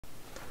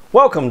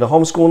Welcome to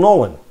Homeschool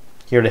Nolan,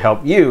 here to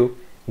help you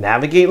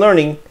navigate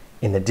learning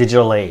in the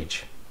digital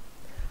age.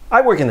 I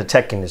work in the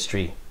tech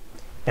industry,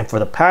 and for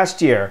the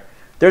past year,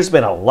 there's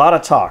been a lot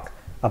of talk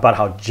about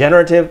how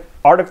generative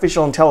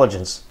artificial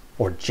intelligence,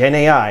 or Gen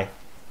AI,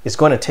 is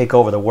going to take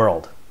over the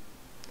world.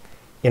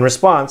 In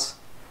response,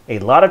 a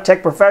lot of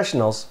tech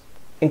professionals,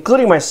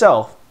 including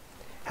myself,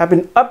 have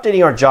been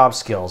updating our job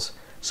skills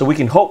so we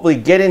can hopefully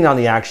get in on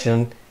the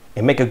action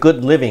and make a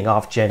good living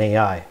off Gen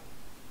AI.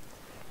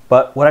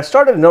 But what I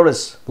started to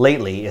notice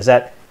lately is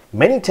that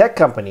many tech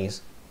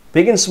companies,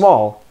 big and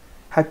small,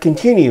 have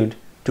continued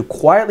to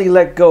quietly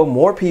let go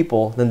more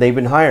people than they've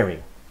been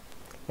hiring.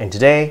 And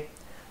today,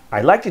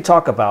 I'd like to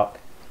talk about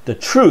the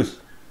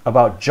truth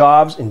about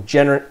jobs in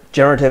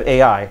generative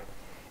AI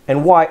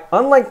and why,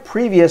 unlike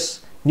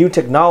previous new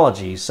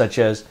technologies such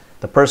as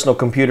the personal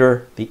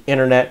computer, the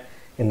internet,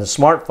 and the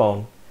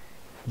smartphone,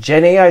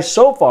 Gen AI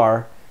so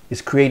far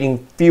is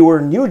creating fewer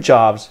new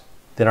jobs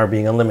than are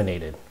being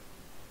eliminated.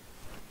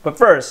 But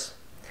first,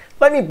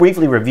 let me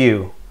briefly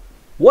review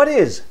what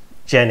is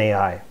Gen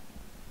AI.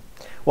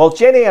 Well,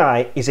 Gen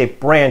AI is a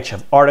branch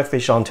of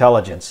artificial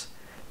intelligence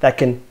that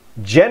can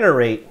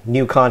generate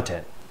new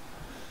content.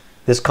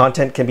 This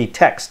content can be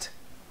text.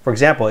 For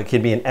example, it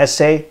can be an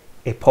essay,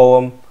 a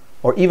poem,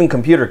 or even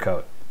computer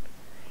code.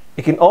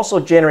 It can also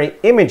generate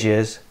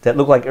images that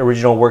look like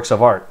original works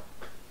of art.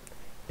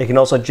 It can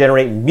also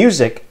generate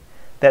music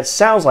that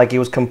sounds like it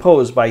was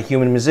composed by a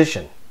human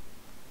musician.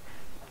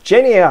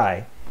 Gen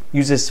AI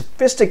uses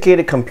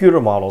sophisticated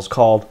computer models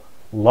called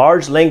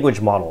large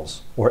language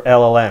models, or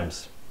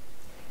LLMs.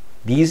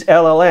 These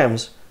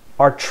LLMs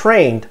are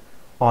trained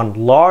on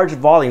large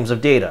volumes of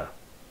data.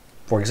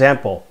 For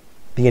example,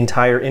 the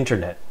entire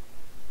internet.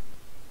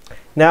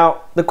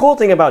 Now, the cool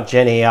thing about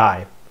Gen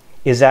AI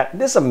is that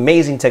this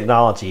amazing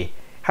technology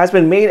has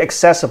been made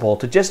accessible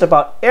to just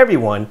about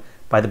everyone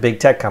by the big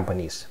tech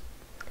companies.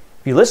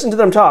 If you listen to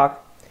them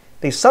talk,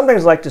 they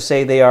sometimes like to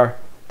say they are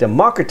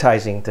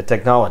democratizing the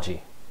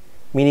technology,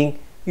 meaning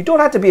you don't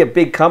have to be a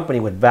big company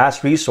with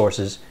vast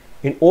resources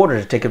in order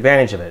to take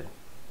advantage of it.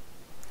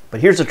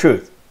 But here's the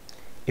truth.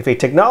 If a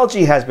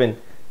technology has been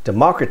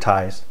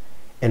democratized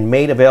and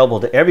made available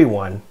to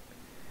everyone,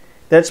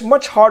 then it's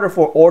much harder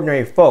for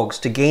ordinary folks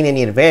to gain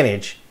any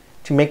advantage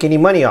to make any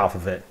money off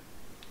of it.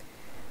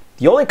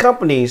 The only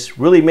companies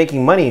really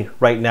making money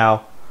right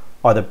now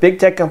are the big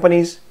tech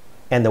companies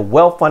and the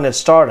well-funded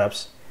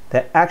startups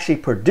that actually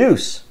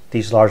produce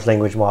these large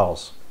language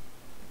models.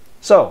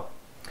 So,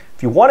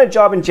 if you want a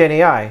job in Gen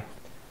AI,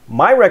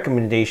 my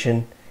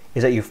recommendation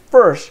is that you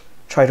first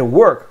try to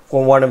work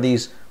for one of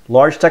these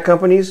large tech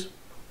companies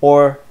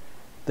or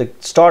the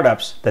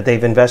startups that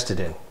they've invested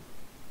in.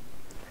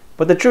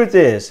 But the truth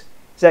is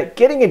that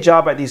getting a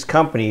job at these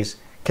companies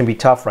can be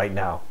tough right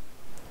now,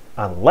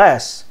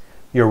 unless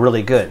you're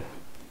really good.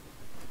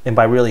 And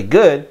by really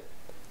good,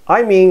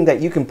 I mean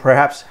that you can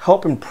perhaps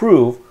help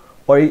improve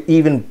or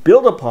even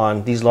build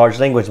upon these large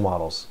language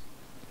models.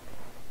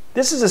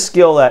 This is a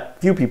skill that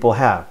few people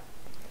have,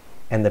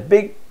 and the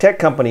big tech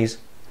companies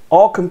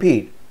all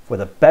compete for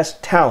the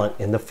best talent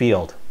in the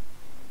field.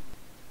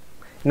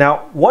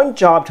 Now, one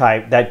job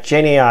type that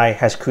Gen AI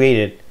has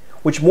created,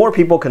 which more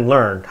people can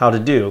learn how to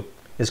do,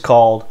 is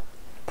called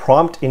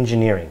prompt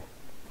engineering.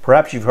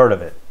 Perhaps you've heard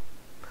of it.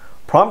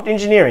 Prompt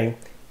engineering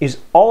is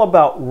all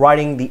about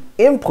writing the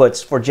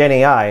inputs for Gen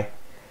AI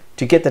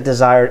to get the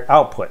desired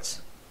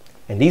outputs.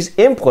 And these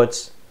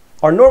inputs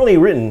are normally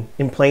written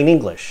in plain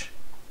English.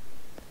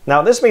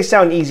 Now, this may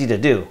sound easy to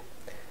do,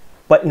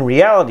 but in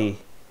reality,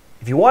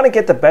 if you want to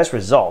get the best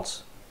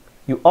results,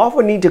 you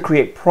often need to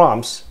create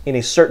prompts in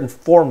a certain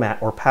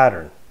format or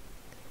pattern.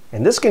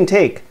 And this can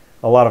take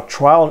a lot of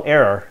trial and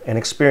error and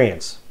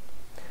experience.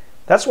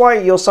 That's why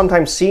you'll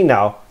sometimes see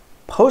now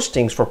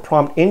postings for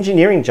prompt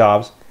engineering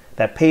jobs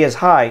that pay as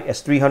high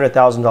as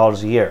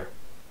 $300,000 a year.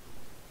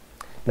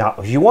 Now,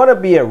 if you want to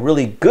be a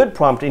really good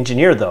prompt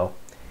engineer though,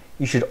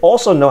 you should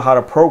also know how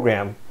to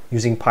program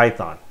using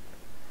Python.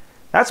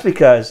 That's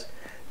because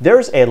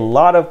there's a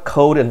lot of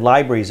code and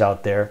libraries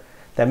out there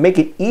that make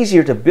it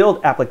easier to build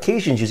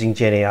applications using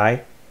Gen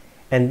AI,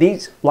 and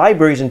these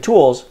libraries and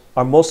tools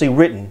are mostly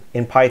written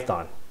in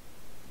Python.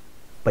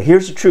 But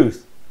here's the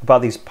truth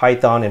about these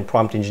Python and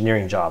prompt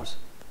engineering jobs.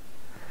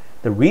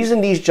 The reason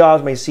these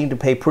jobs may seem to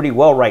pay pretty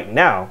well right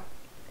now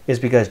is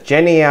because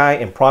Gen AI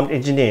and prompt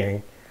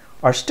engineering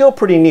are still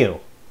pretty new,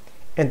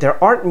 and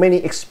there aren't many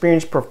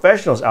experienced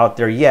professionals out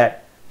there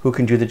yet who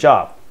can do the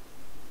job.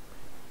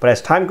 But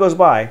as time goes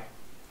by,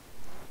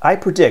 I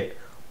predict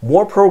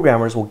more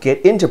programmers will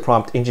get into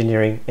prompt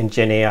engineering and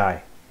Gen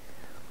AI.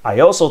 I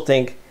also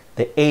think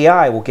that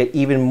AI will get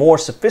even more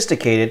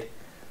sophisticated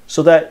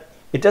so that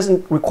it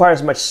doesn't require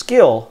as much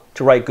skill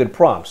to write good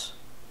prompts.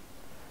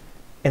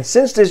 And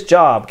since this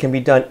job can be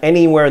done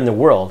anywhere in the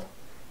world,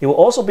 it will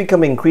also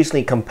become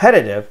increasingly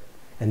competitive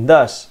and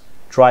thus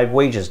drive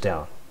wages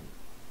down.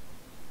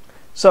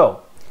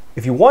 So,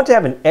 if you want to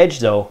have an edge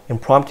though in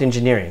prompt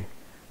engineering,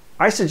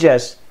 I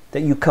suggest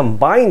that you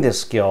combine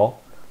this skill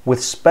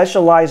with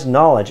specialized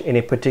knowledge in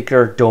a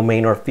particular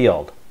domain or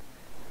field.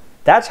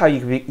 That's how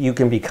you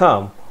can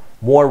become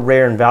more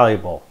rare and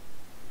valuable.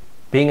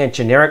 Being a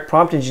generic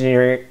prompt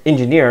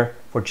engineer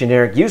for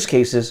generic use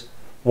cases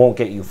won't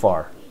get you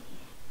far.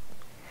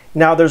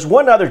 Now, there's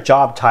one other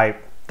job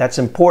type that's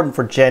important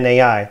for Gen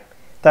AI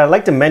that I'd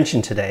like to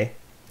mention today,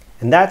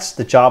 and that's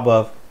the job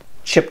of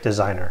chip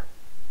designer.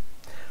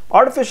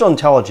 Artificial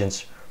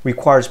intelligence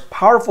requires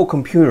powerful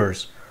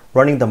computers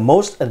running the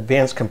most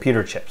advanced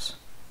computer chips.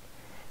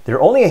 There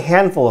are only a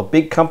handful of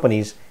big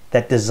companies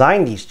that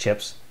design these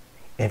chips,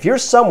 and if you're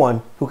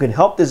someone who can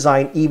help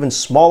design even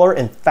smaller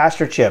and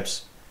faster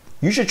chips,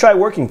 you should try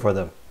working for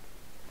them.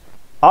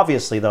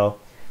 Obviously though,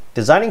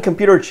 designing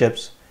computer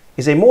chips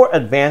is a more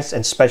advanced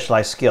and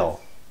specialized skill.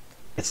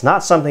 It's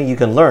not something you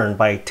can learn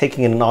by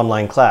taking an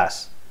online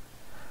class.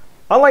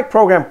 Unlike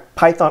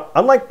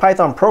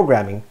Python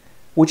programming,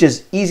 which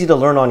is easy to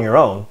learn on your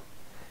own,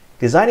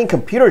 designing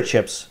computer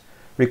chips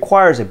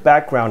requires a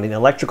background in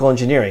electrical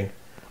engineering,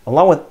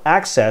 along with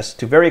access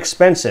to very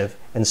expensive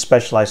and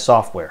specialized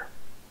software.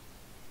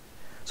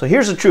 So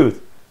here's the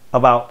truth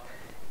about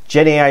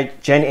Gen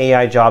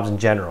AI jobs in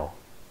general.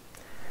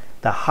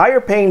 The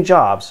higher paying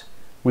jobs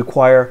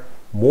require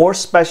more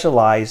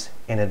specialized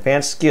and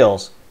advanced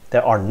skills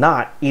that are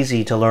not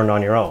easy to learn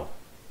on your own.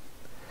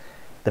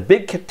 The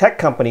big tech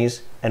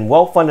companies and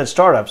well-funded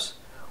startups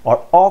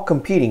are all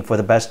competing for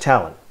the best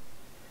talent.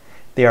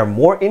 They are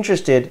more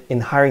interested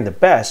in hiring the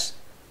best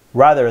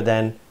rather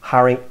than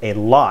hiring a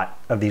lot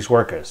of these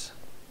workers.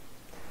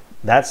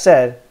 That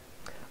said,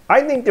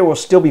 I think there will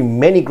still be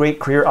many great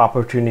career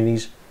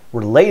opportunities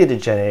related to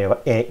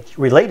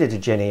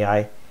Gen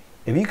AI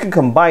if you can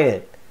combine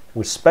it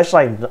with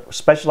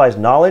specialized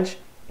knowledge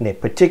in a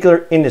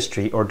particular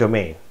industry or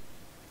domain.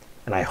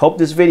 And I hope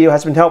this video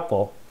has been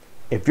helpful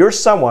if you're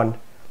someone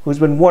who's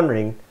been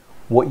wondering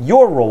what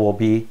your role will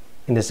be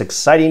in this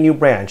exciting new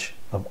branch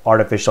of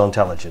artificial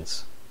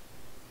intelligence.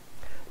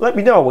 Let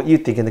me know what you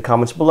think in the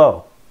comments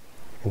below.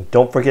 And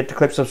don't forget to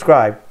click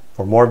subscribe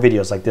for more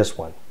videos like this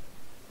one.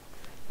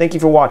 Thank you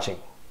for watching.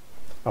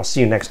 I'll see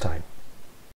you next time.